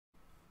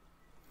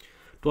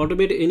To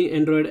automate any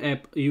Android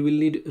app, you will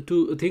need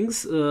two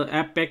things,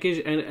 app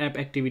package and app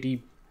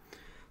activity.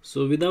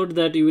 So without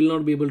that, you will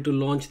not be able to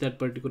launch that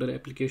particular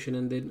application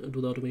and then do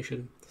the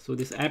automation. So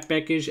this app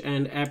package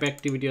and app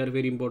activity are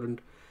very important.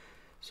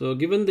 So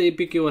given the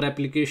APK or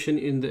application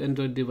in the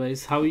Android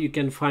device, how you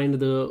can find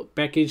the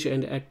package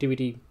and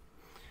activity?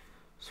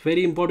 It's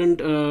very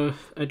important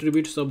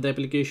attributes of the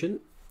application.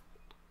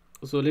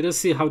 So let us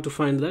see how to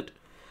find that.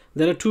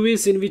 There are two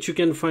ways in which you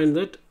can find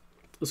that.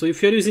 So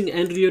if you are using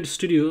Android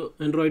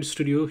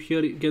Studio,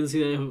 here you can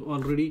see I have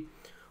already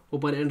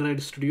opened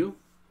Android Studio,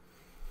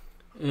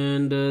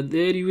 and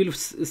there you will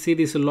see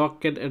this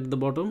logcat at the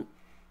bottom.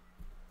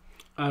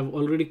 I've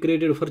already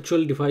created a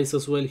virtual device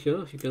as well.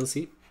 Here you can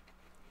see.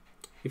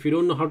 If you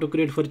don't know how to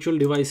create virtual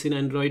device in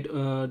Android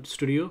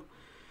Studio,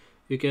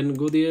 you can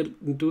go there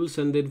in tools,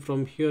 and then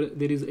from here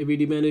there is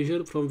AVD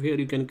manager. From here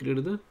you can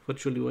create the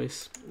virtual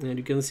device, and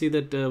you can see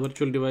that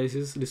virtual device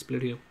is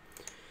displayed here.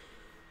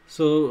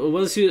 So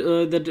once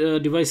that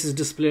device is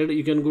displayed,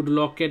 you can go to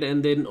logcat,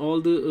 and then all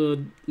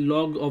the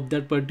log of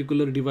that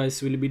particular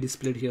device will be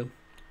displayed here.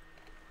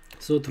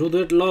 So through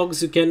that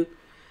logs you can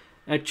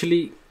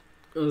actually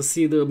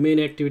see the main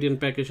activity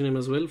and package name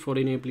as well for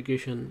any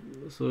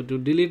application. So to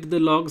delete the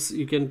logs,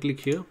 you can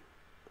click here,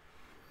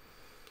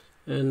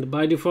 and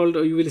by default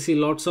you will see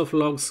lots of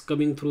logs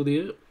coming through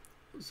there.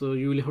 So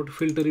you will have to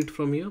filter it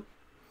from here.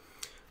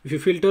 If you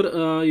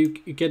filter,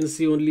 you can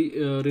see only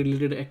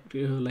related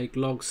like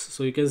logs.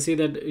 So you can see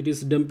that it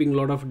is dumping a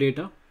lot of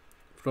data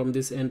from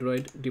this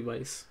Android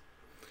device,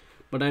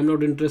 but I'm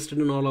not interested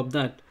in all of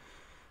that.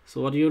 So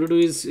what you have to do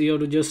is you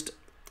have to just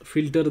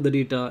filter the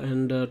data,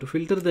 and to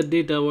filter the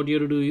data, what you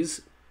have to do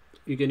is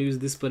you can use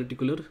this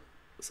particular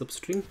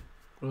substring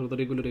or the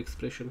regular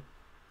expression.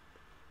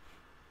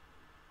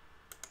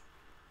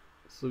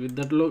 So with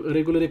that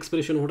regular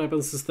expression, what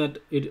happens is that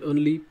it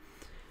only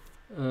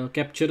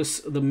captures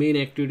the main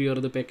activity or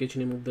the package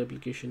name of the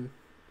application.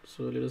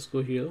 So let us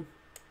go here,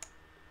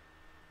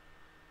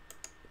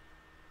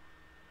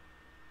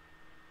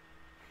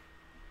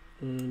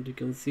 and you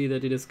can see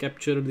that it has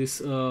captured this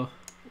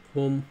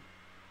home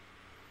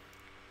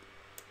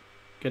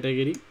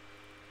category,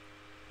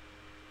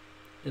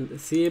 and the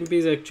CMP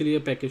is actually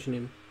a package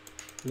name,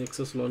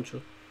 Nexus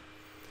Launcher.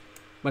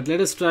 But let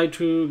us try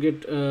to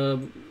get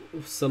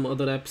some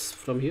other apps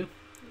from here.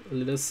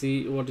 Let us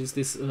see what is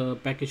this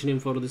package name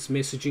for this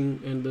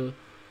messaging and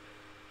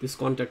this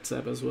contacts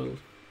app as well.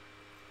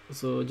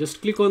 So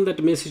just click on that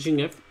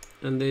messaging app,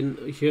 and then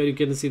here you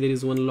can see there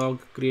is one log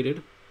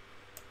created,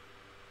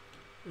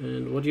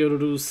 and what you have to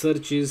do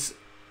search is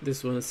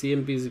this one,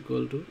 CMP is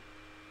equal to.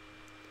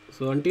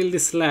 So until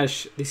this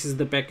slash, this is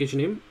the package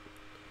name.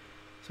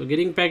 So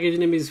getting package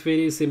name is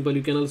very simple.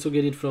 You can also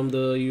get it from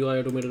the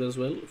UI Automator as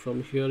well.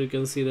 From here you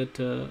can see that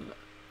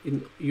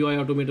in UI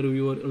Automator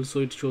viewer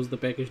also it shows the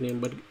package name,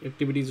 but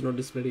activity is not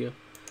displayed here.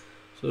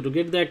 So to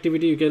get the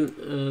activity, you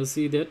can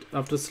see that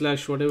after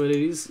slash whatever it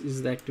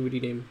is the activity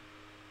name.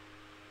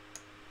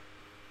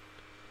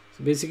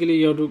 So basically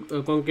you have to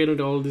concatenate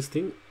all this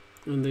thing,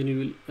 and then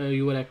you will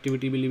your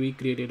activity will be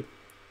created.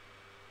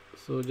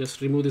 So just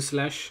remove the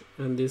slash,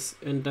 and this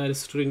entire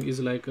string is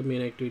like a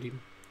main activity,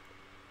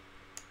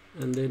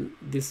 and then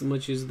this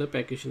much is the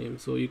package name.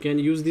 So you can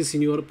use this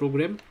in your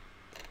program.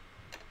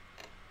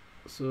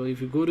 So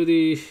if you go to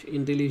the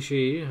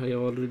IntelliJ, I have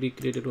already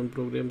created one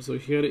program. So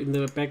here in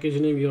the package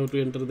name you have to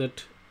enter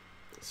that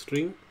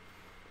string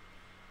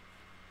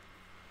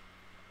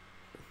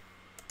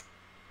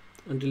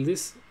until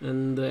this,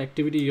 and the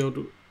activity you have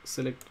to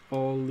select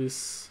all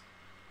this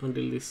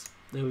until this,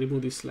 and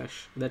remove this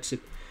slash. That's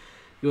it.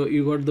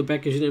 You got the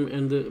package name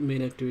and the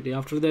main activity.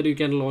 After that you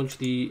can launch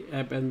the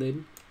app and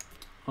then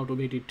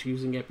automate it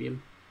using appium.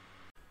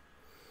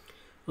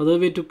 Other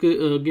way to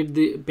get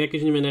the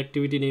package name and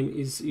activity name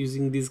is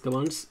using these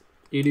commands,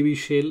 adb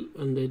shell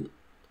and then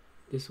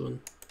this one.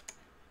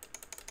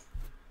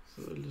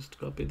 So I'll just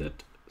copy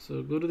that.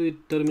 So go to the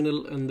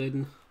terminal and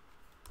then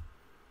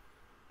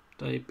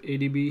type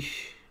adb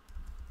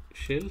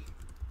shell,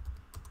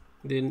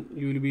 then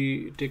you will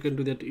be taken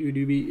to that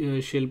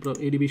adb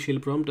shell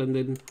prompt, and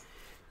then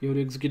you have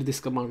to execute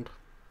this command,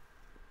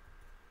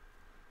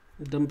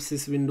 dump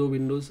sys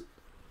windows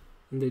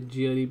and then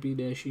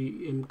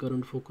grep-em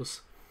current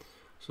focus.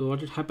 So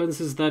what it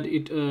happens is that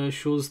it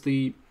shows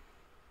the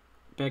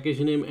package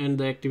name and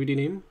the activity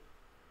name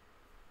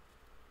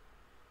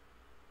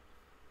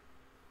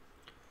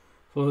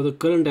for the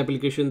current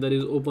application that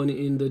is open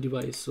in the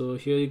device. So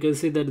here you can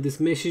see that this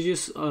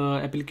messages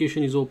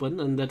application is open,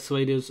 and that's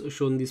why it is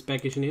shown this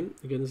package name.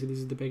 You can see this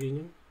is the package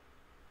name,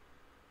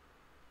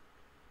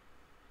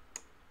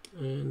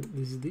 and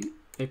this is the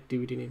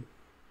activity name.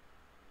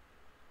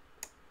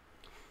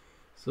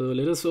 So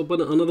let us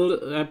open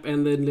another app,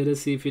 and then let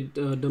us see if it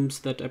dumps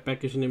that app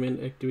package name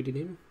and activity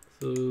name.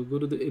 So go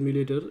to the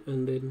emulator,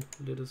 and then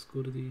let us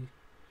go to the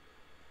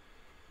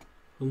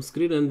home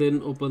screen, and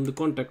then open the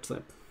contacts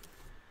app.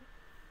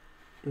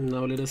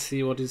 Now let us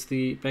see what is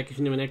the package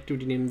name and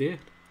activity name there.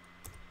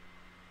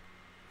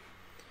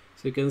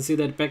 So you can see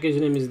that package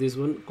name is this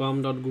one,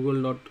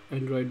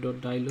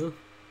 com.google.android.dialer,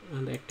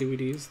 and the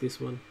activity is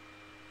this one,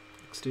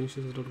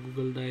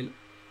 extensions.google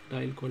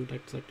dial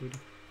contacts activity.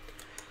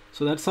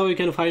 So that's how you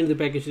can find the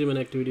package name and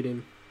activity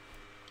name.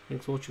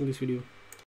 Thanks for watching this video.